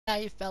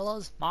Hey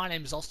fellas, my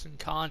name is Austin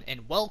Khan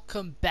and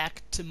welcome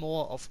back to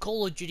more of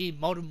Call of Duty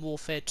Modern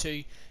Warfare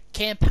 2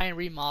 Campaign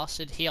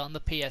Remastered here on the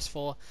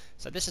PS4.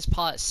 So this is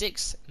part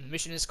 6 and the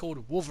mission is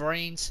called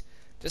Wolverines.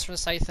 Just want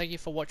to say thank you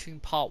for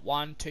watching part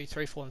 1, 2,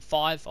 3, 4 and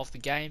 5 of the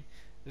game.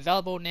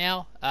 Available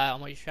now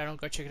on my channel,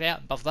 go check it out.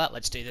 Above that,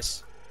 let's do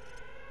this.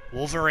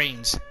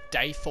 Wolverines,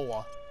 Day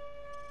 4.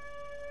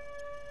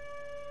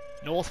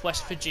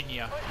 Northwest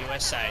Virginia,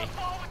 USA.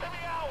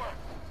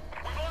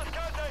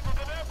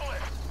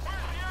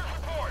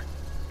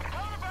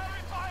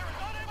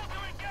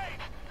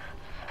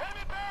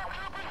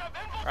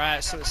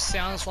 Alright, so it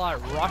sounds like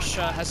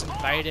Russia has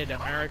invaded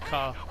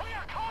America.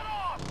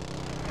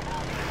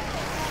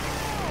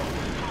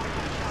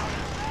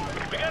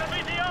 We got a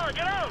BTR!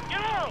 Get out! Get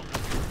out!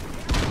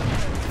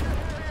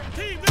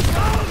 Team, let's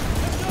go!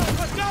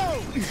 Let's go!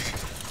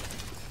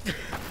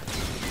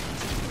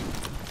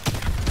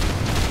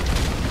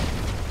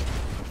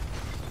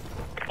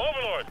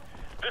 Overlord,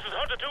 this is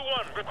Hunter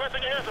 2-1,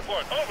 requesting air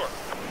support. Over.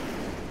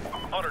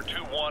 Hunter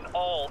 2-1,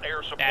 all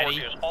air support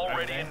is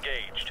already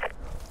engaged.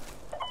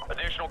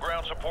 Additional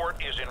ground support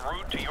is en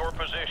route to your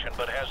position,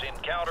 but has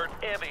encountered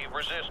heavy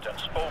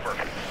resistance. Over.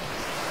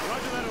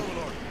 Roger that,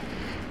 Overlord.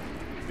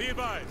 Be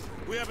advised,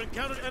 we have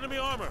encountered enemy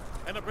armor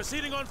and are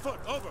proceeding on foot.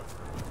 Over.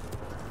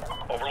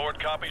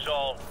 Overlord copies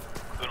all.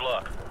 Good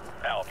luck.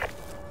 Out.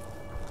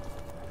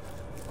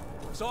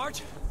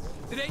 Sarge,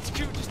 did HQ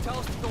just tell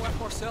us to go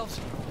F ourselves?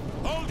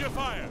 Hold your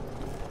fire.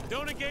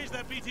 Don't engage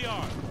that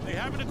BTR. They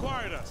haven't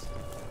acquired us.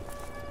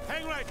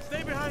 Hang right.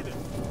 Stay behind it.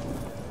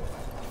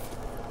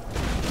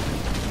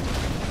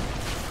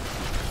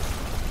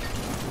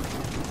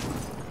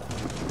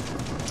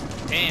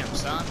 Damn,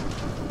 son.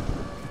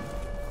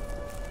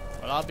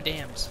 Well, I'll be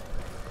damned.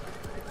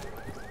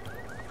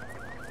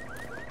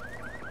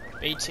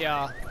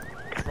 BTR.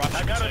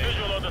 I got a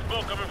visual on the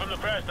smoke coming from the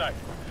crash site.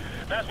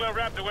 That's where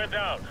Raptor went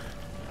down.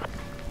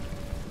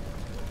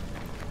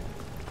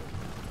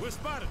 We're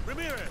spotted.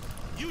 Ramirez,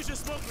 use your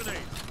smoke grenade.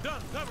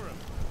 Done. Cover him.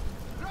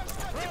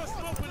 Throw a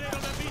smoke grenade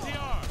on that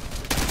BTR.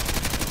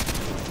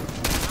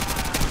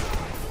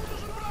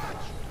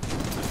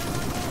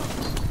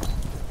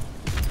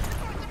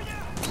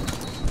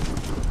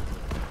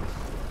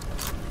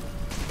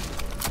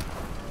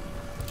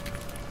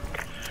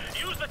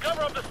 Use the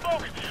cover of the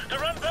smoke to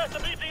run past the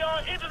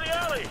BTR into the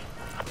alley.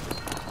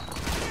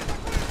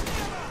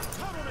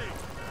 Cover me.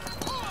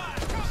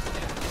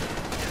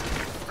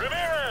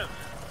 Ramirez,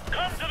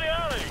 come to the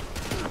alley.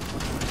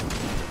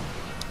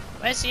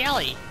 Where's the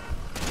alley?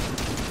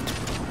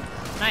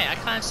 Mate, I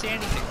can't see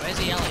anything. Where's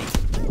the alley?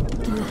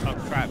 Oh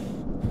crap.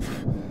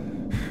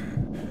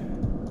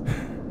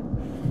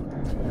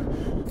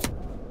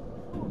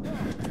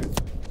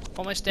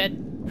 Almost dead.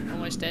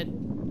 Almost dead.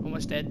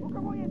 Almost dead.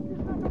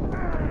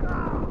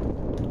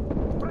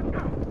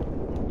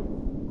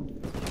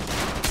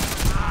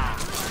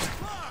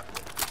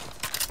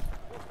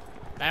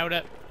 Nailed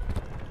it.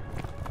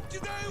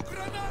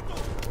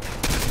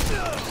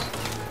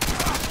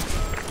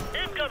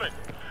 Incoming.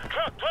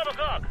 Truck, 12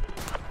 o'clock.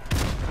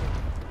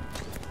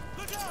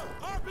 Look out!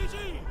 RPG!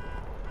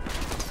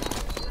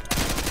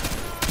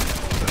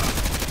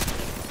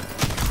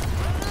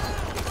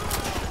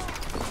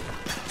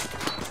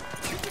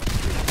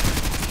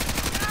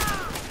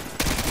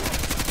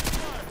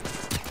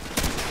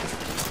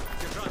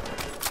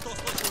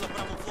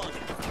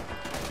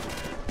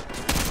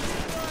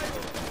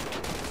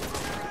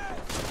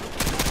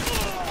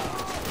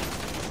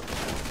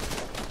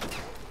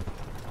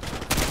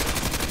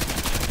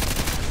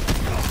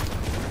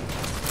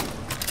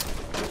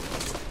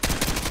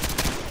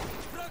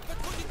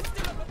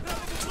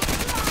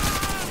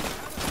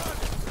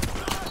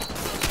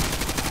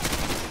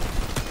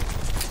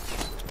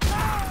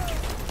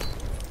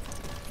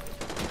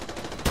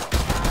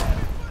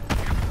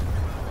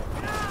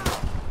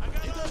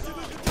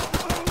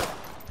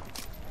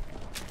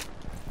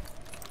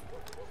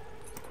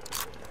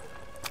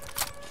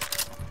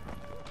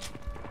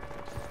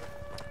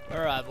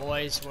 Alright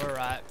boys, we're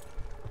right.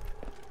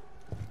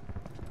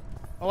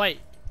 Oh wait,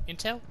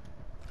 intel?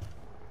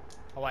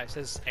 Oh wait, it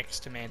says X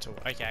to mantle.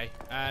 Okay,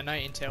 no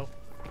intel.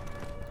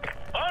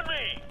 On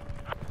me.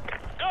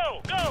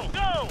 Go, go,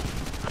 go.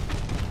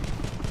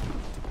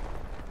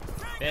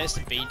 There's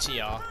the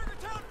BTR.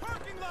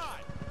 Parking lot.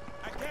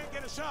 I can't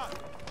get a shot.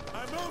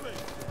 I'm moving.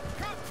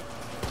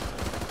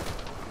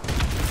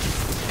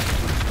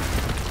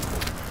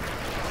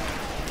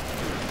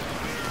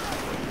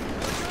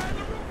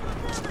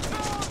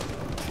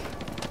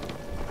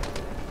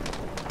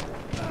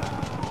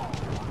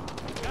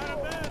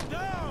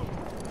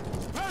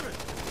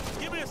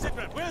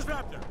 Where's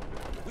Raptor?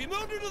 We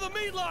moved into the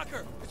meat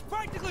locker. It's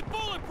practically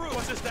bulletproof.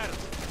 What's his status?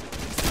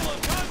 He's still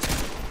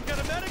unconscious. We got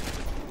a medic?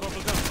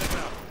 Corporal Dunn, check it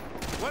out.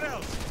 What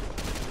else?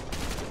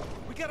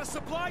 We got a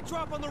supply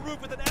drop on the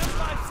roof with an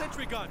M5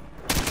 sentry gun.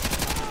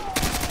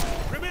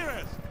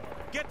 Ramirez,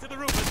 get to the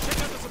roof and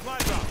check out the supply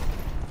drop.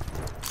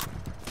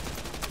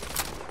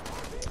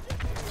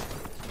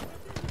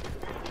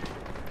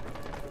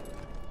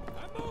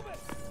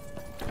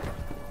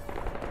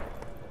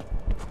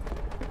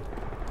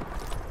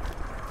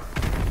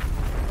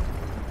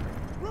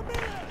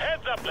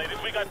 ladies.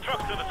 We got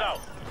trucks to the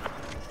south.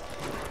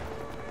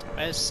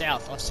 Where's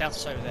south? Oh,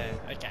 south's over there.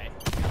 Okay.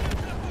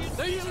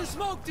 They're using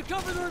smoke to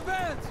cover their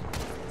advance.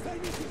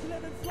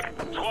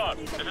 Squad,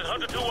 this is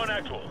Hunter 2-1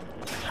 actual.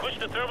 Switch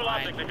to thermal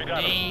optics if you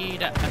got it.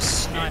 Need a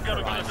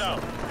sniper rifle.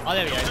 Oh,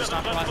 there we go.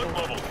 Sniper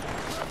rifle.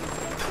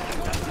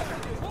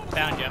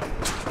 Found you.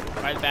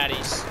 Right,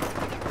 baddies.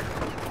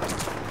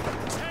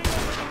 Hang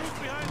over the roof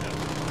behind them.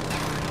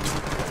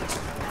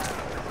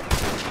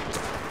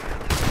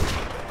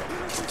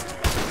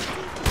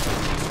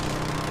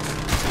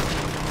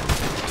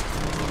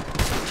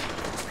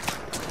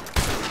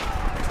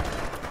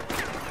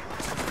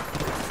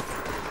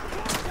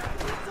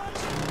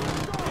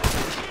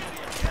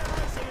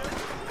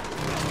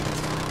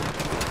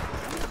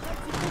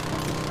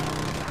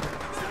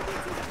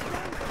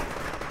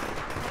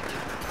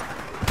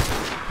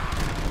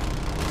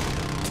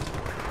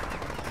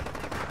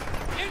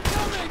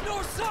 Incoming,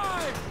 north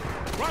side.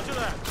 Roger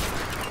that.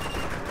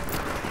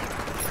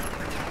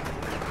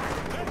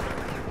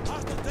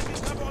 Hostile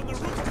taking cover on the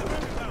roof of the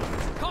burger town.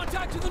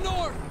 Contact to the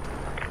north.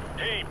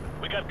 Team,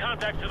 we got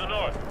contacts to the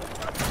north.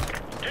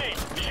 Team,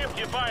 shift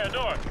your fire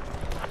north.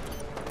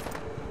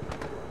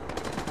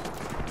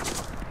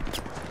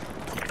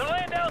 They're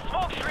laying down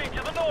smoke screen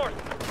to the north.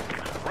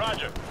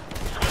 Roger.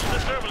 Switch to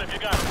thermal if you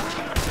got it.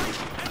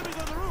 Enemies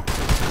on the roof.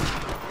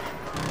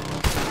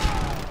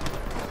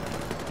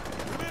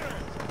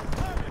 Ramirez,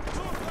 target,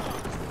 north down.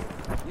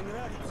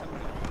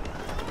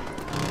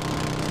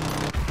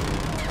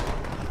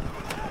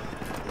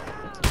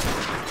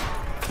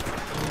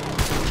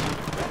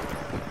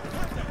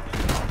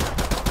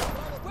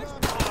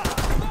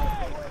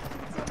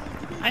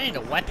 I need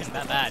a weapon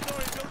that bad.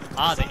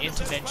 Ah, the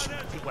intervention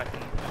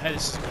weapon. I heard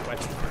this is a good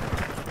weapon.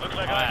 Looks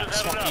like I Alright,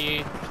 just had swap enough.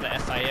 you for the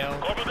FAL.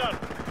 Corporal Dunn,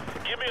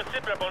 give me a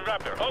sit rep on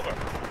Raptor. Over.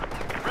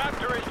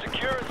 Raptor is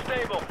secure and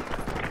stable.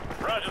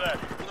 Roger that.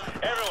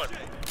 Everyone,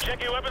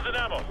 check your weapons and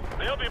ammo.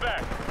 They'll be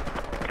back.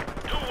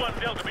 2-1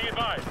 Delta, be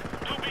advised.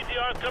 2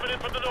 BTRs coming in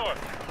from the north.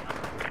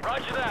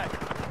 Roger that.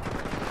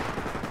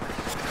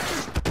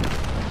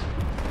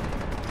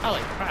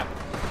 Holy crap.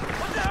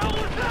 What the hell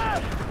was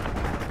that?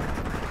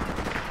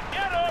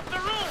 Get off the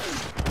roof!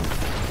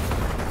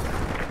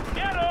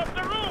 Get off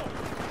the roof!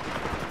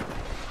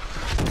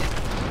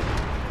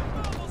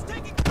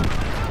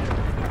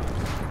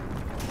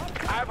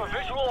 I have a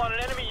visual on an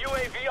enemy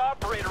UAV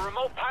operator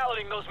remote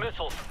piloting those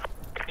missiles.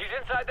 He's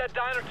inside that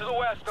diner to the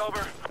west,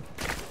 over.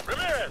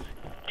 Ramirez,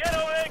 get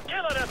over there and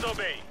kill an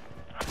SOB!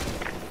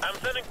 I'm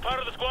sending part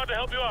of the squad to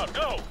help you out.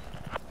 Go!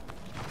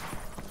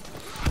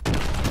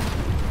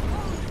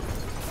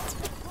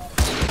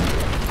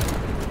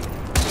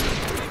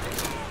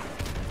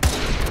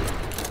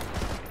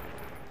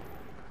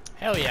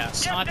 Hell yeah,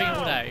 sniping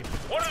all day.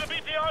 One of the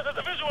BTRs has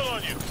a visual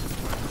on you.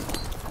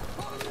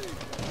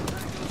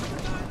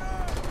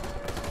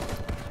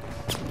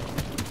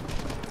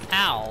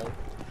 Ow.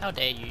 How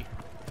dare you.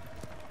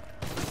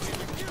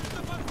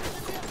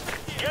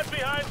 Get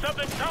behind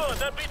something solid.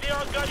 That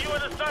BTR's got you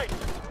in his sight.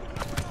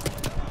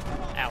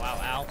 Ow, ow,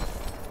 ow.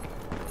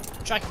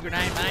 Chuck a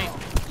grenade, mate.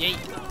 Yeet.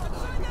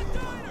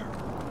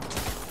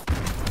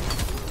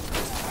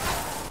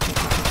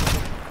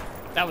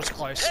 That was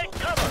close. Take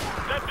cover.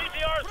 That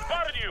BTR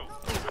spotted you.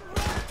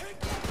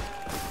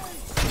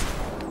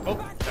 Oh,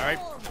 sorry.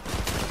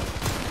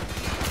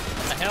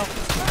 What the hell?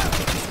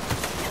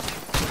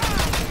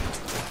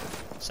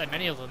 So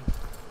many of them.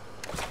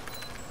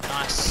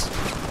 Nice.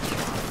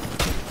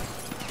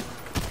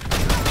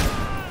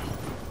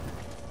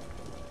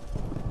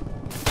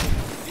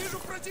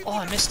 Oh,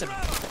 I missed him.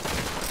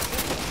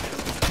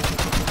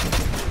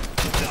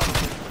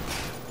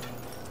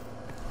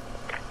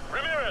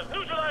 Ramirez,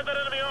 neutralize that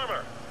enemy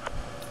armor.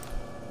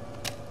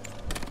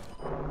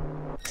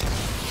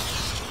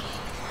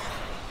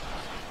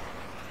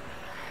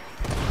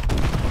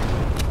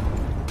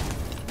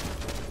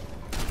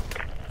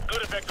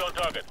 Good effect on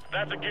target.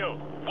 That's a kill.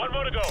 One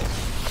more to go.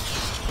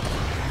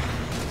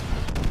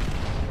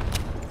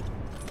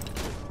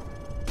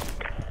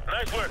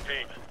 Nice work,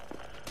 team.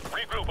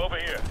 Regroup over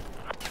here.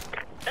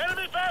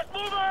 Enemy fast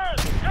movers!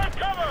 Take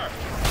cover!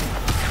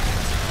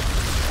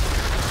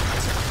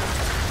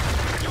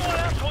 You want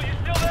asshole, you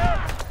still there?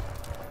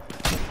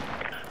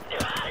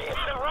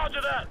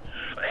 Roger that.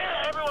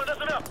 Everyone,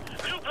 listen up.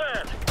 New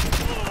plan.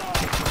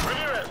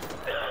 Ramirez,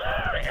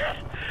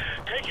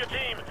 take your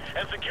team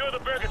and secure the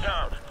Burger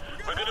Town.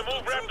 We're going to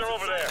move Raptor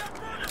over there.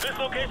 This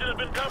location has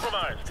been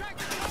compromised.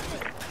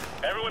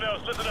 Everyone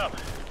else, listen up.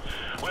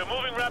 We're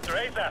moving Raptor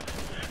ASAP.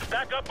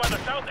 Stack up by the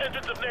south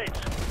entrance of Nate's.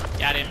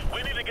 Got him.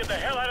 We need to get the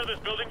hell out of this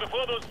building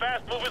before those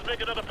fast movers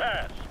make another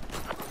pass.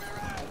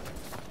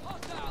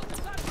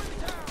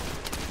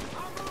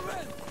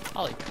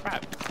 Holy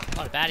crap. A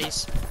lot of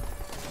baddies.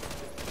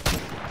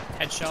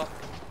 Headshot.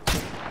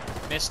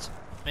 Missed.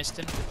 Missed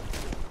him.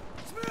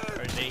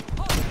 Where is he?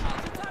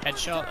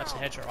 Headshot. That's a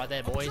headshot right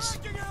there, boys.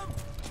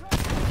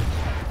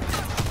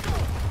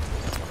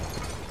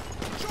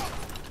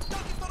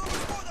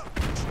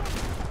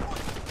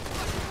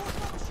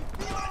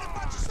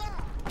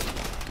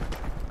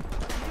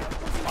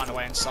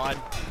 inside.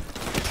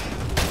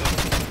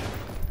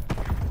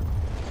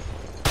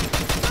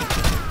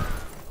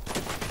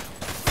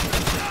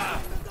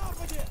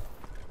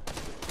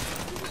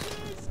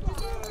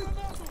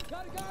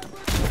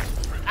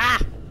 Ah!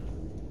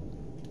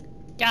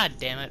 God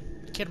damn it.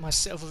 Killed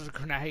myself with a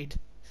grenade.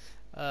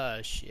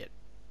 Oh shit.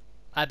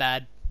 My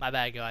bad. My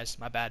bad, guys.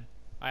 My bad.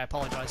 I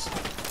apologize.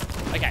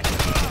 Okay.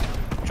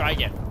 Try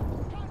again.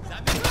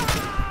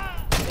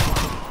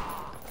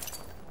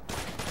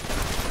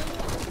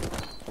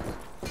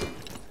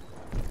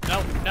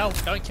 No, no,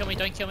 don't kill me,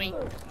 don't kill me.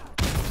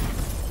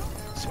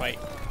 Sweet.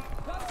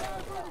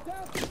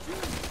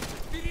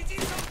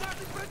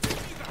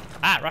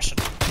 Ah, Russian.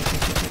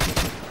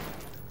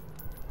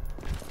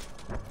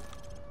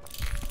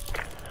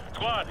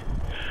 Squad,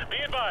 be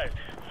advised.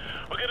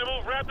 We're gonna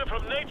move Raptor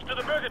from Nates to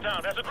the Burger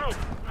Town as a group.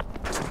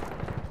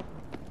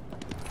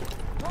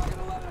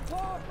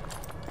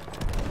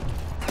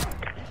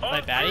 Are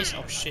they baddies?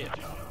 Oh shit.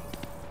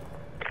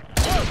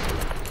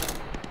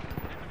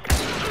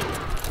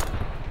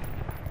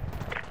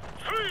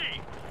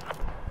 Three.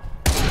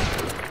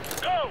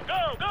 Go,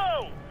 go,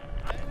 go!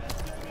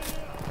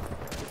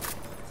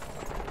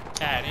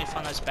 Okay, I need to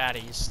find those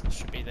baddies. They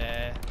should be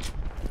there.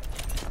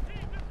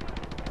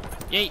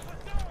 Yeet!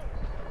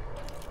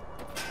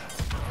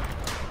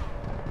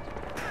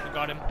 We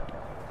got him.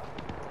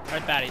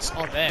 Where baddies?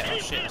 Oh, there. Oh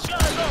shit. These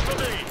guys off of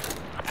me.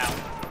 Ow.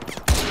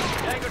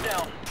 Tango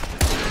down.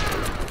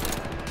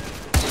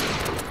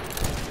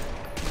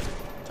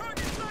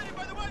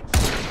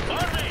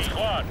 On me,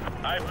 squad.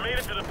 I've made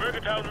it to the Burger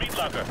Town meat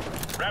locker.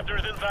 Raptor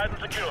is inside and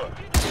secure.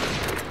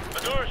 The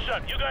door is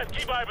shut. You guys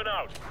keep Ivan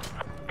out.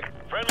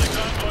 Friendly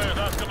convoy is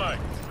Oscar Mike.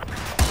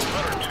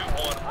 Hunter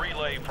 2-1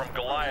 relay from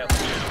Goliath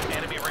 2.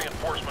 Enemy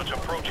reinforcements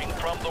approaching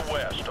from the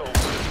west. Over.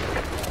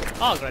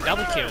 Oh, got a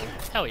double kill.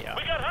 Hell yeah.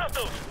 We got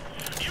hostiles.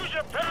 Use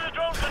your Predator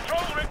drone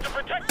control rig to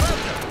protect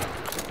Raptor.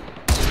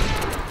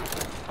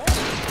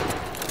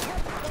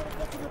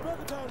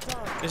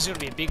 This is gonna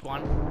be a big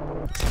one.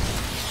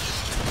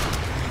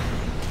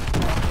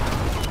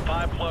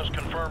 5+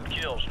 confirmed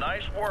kills.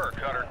 Nice work,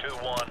 Hunter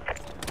 2-1.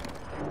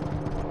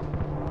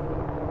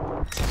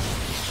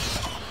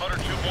 Hunter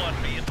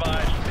 2-1, be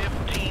advised,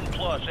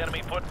 15+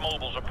 enemy foot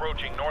mobiles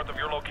approaching north of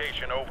your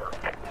location, over.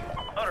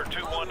 Hunter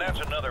 2-1, that's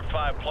another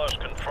 5+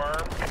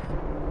 confirmed.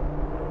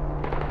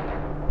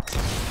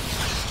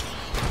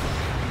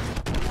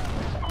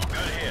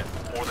 Good hit,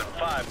 more than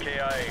 5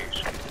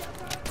 KIAs.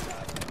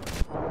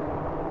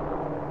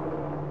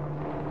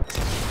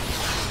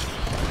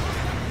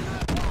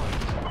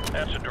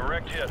 That's a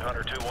direct hit,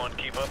 Hunter 2-1,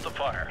 keep up the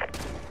fire.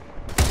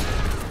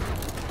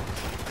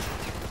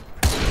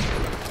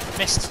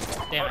 Missed.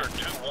 Damn Hunter it.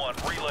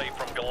 2-1, relay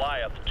from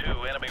Goliath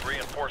 2. Enemy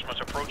reinforcements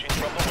approaching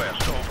from the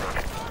west. Over.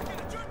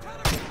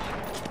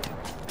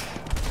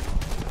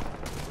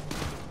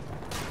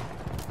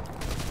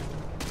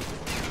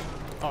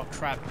 Oh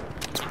crap.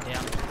 Get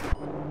down.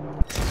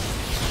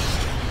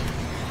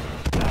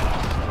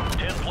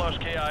 10+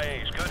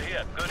 KIAs. Good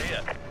hit. Good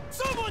hit.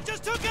 Someone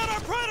just took out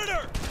our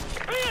Predator!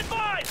 Be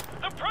advised!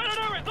 The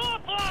Predator is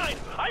offline!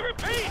 I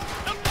repeat,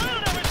 the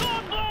Predator is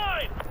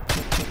offline!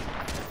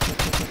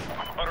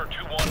 Hunter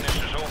 2-1, this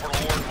is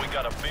Overlord. We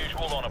got a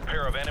visual on a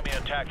pair of enemy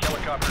attack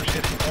helicopters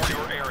heading for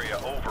your area.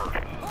 Over.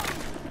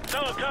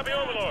 Solid copy,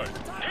 Overlord.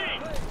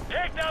 Team,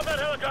 take down that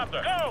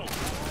helicopter. Go!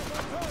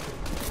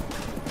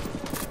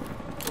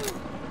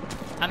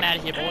 I'm out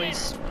of here,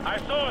 boys. I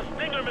saw a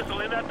Stinger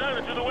missile in that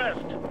diner to the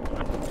west.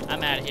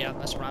 I'm out of here.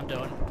 That's what I'm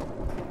doing.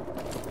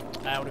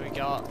 What do we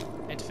got?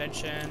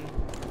 Intervention.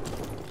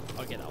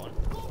 I'll get that one.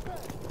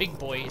 Big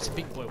boy. It's a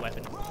big boy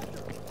weapon.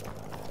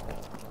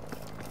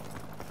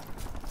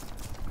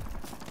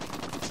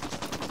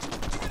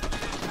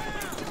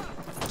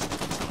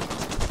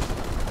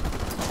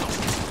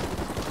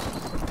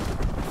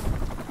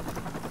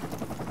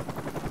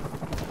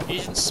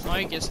 Using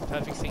smoke is the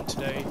perfect thing to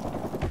do.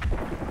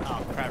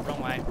 Oh crap,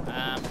 wrong way.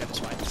 Go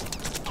this way.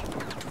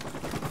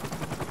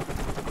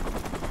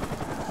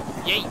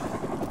 Yeet!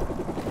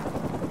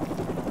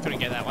 Couldn't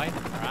get that way.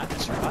 Alright,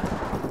 that's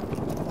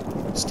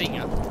alright.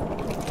 Stinger.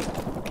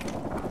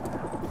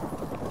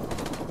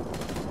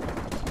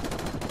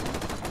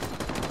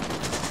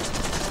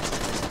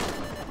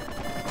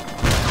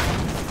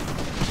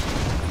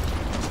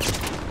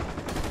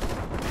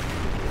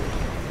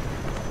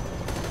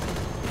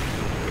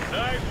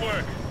 Nice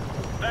work.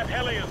 That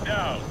heli is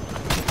down.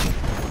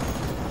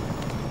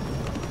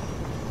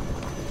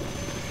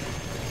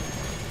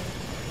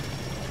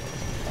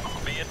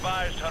 Be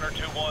advised, Hunter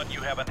 2-1,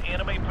 you have an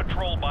enemy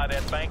patrol by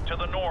that bank to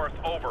the north.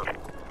 Over.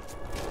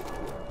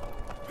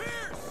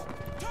 Pierce!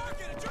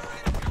 Target!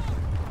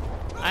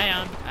 I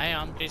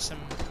am. Do some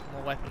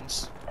more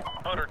weapons.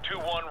 Hunter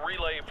 2-1,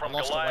 relay from I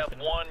lost a Goliath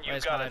weapon. 1. You've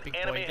Where's got my an big boy?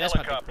 enemy There's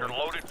my big helicopter boy.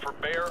 loaded for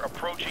bear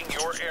approaching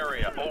your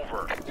area.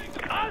 Over.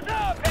 Eyes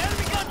up!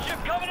 Enemy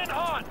gunship coming in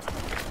hot!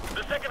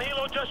 The second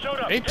helo just showed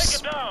up. Oops.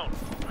 Take it down.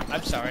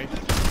 I'm sorry.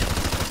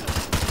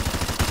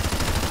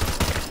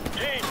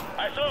 Team,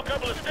 I saw a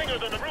couple of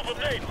Stingers on the roof of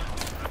Nates.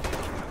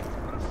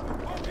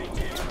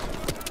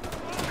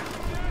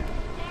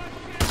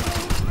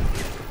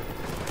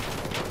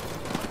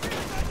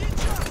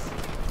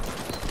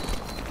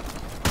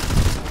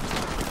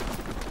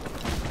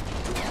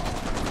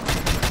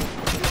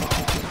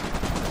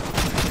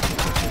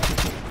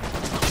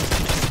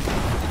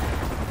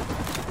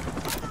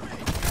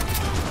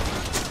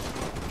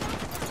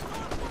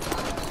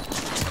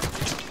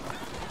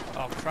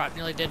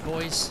 Nearly dead,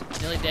 boys.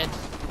 Nearly dead.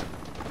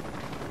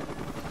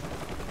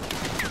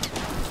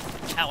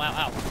 Ow, ow,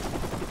 ow.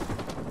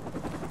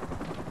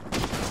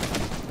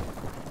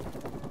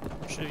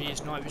 Should have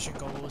used night vision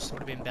goggles, would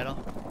have been better.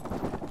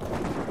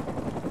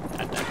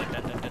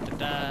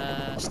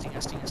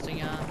 Stinger, stinger,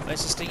 stinger.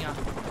 Where's the stinger?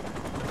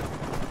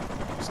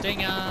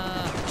 Stinger!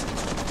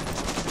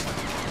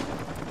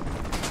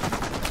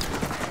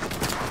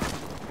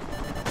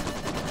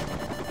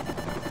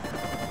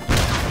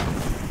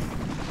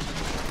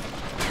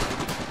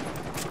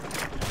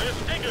 There's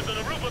stingers on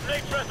the roof of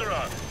Nate's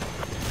restaurant.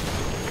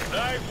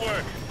 Nice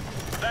work.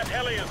 That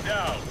heli is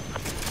down.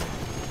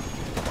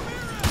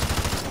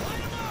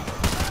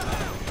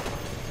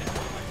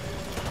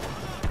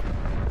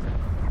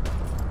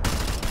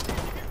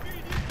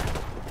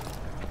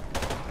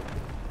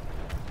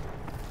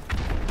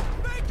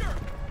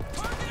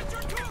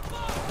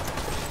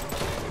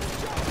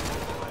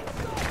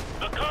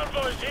 The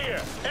convoy's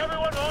here.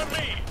 Everyone on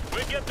me.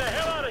 We get the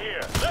hell out of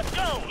here. Let's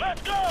go.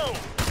 Let's go.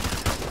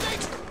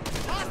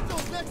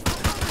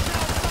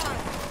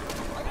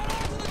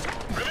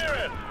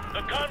 Ramirez,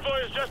 the convoy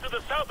is just to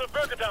the south of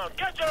Burgertown.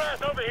 Get your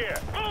ass over here.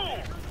 Move.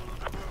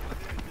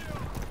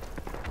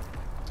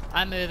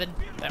 I'm moving.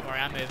 Don't worry,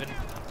 I'm moving.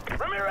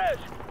 Ramirez,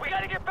 we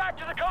gotta get back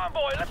to the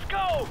convoy. Let's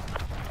go.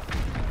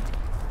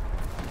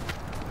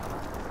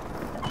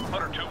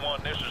 Hunter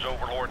 2-1, this is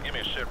Overlord. Give me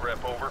a sit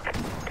rep, over.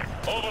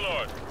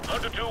 Overlord,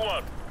 Hunter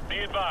 2-1, be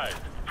advised.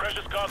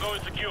 Precious cargo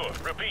is secure.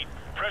 Repeat,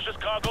 precious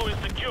cargo is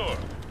secure.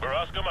 For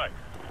Oscar Mike.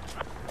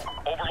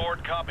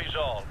 Overlord copies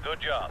all.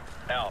 Good job.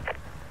 Out.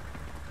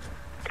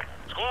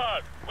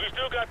 Squad, we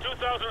still got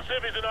 2,000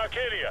 civvies in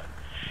Arcadia.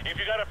 If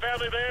you got a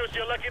family there, it's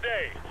your lucky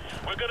day.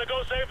 We're gonna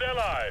go save their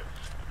lives.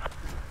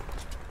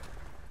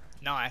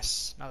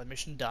 Nice. Another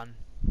mission done.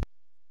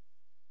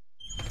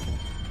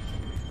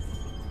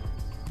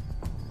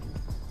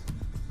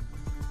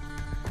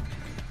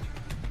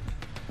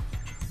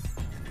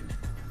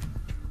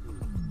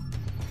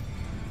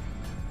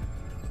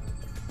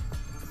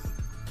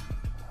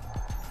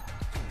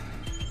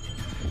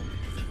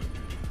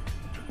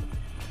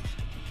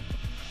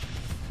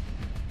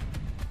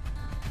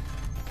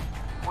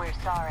 We're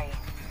sorry.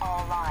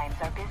 All lines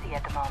are busy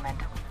at the moment.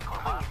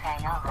 Please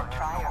hang up and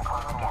try your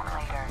call again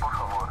later.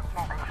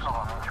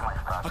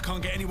 I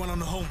can't get anyone on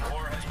the home.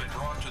 War has been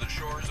drawn to the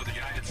shores of the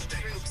United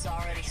States. Troops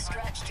already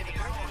stretched to the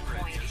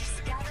breaking point.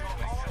 Scattered all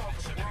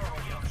over the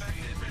world.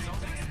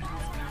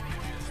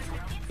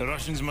 The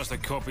Russians must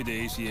have copied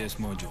the ACS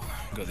module.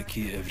 Got the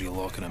key to every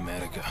lock in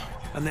America.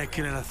 And they're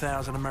killing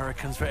 1,000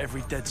 Americans for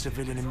every dead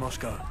civilian in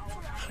Moscow.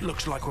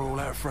 Looks like we're all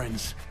out of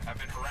friends. Have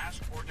been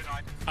harassed or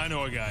denied. I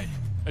know a guy.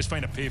 Let's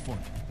find a payphone,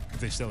 if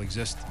they still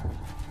exist.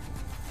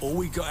 All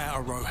we got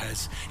out of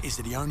Rojas is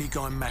that the only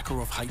guy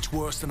Makarov hates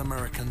worse than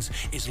Americans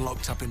is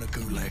locked up in a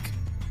gulag.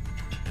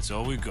 That's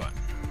all we got.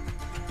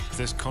 If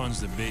this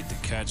con's the bait to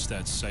catch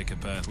that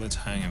psychopath, let's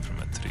hang him from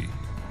a tree.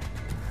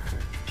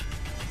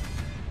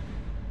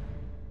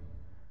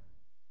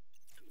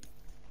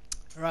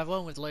 Alright,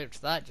 well, with later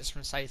to that, just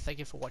want to say thank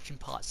you for watching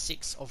part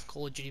 6 of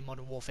Call of Duty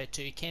Modern Warfare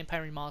 2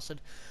 Campaign Remastered.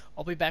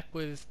 I'll be back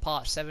with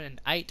part 7 and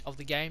 8 of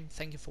the game.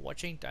 Thank you for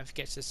watching. Don't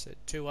forget to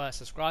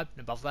subscribe, and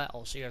above that,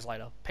 I'll see you guys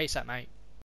later. Peace out, mate.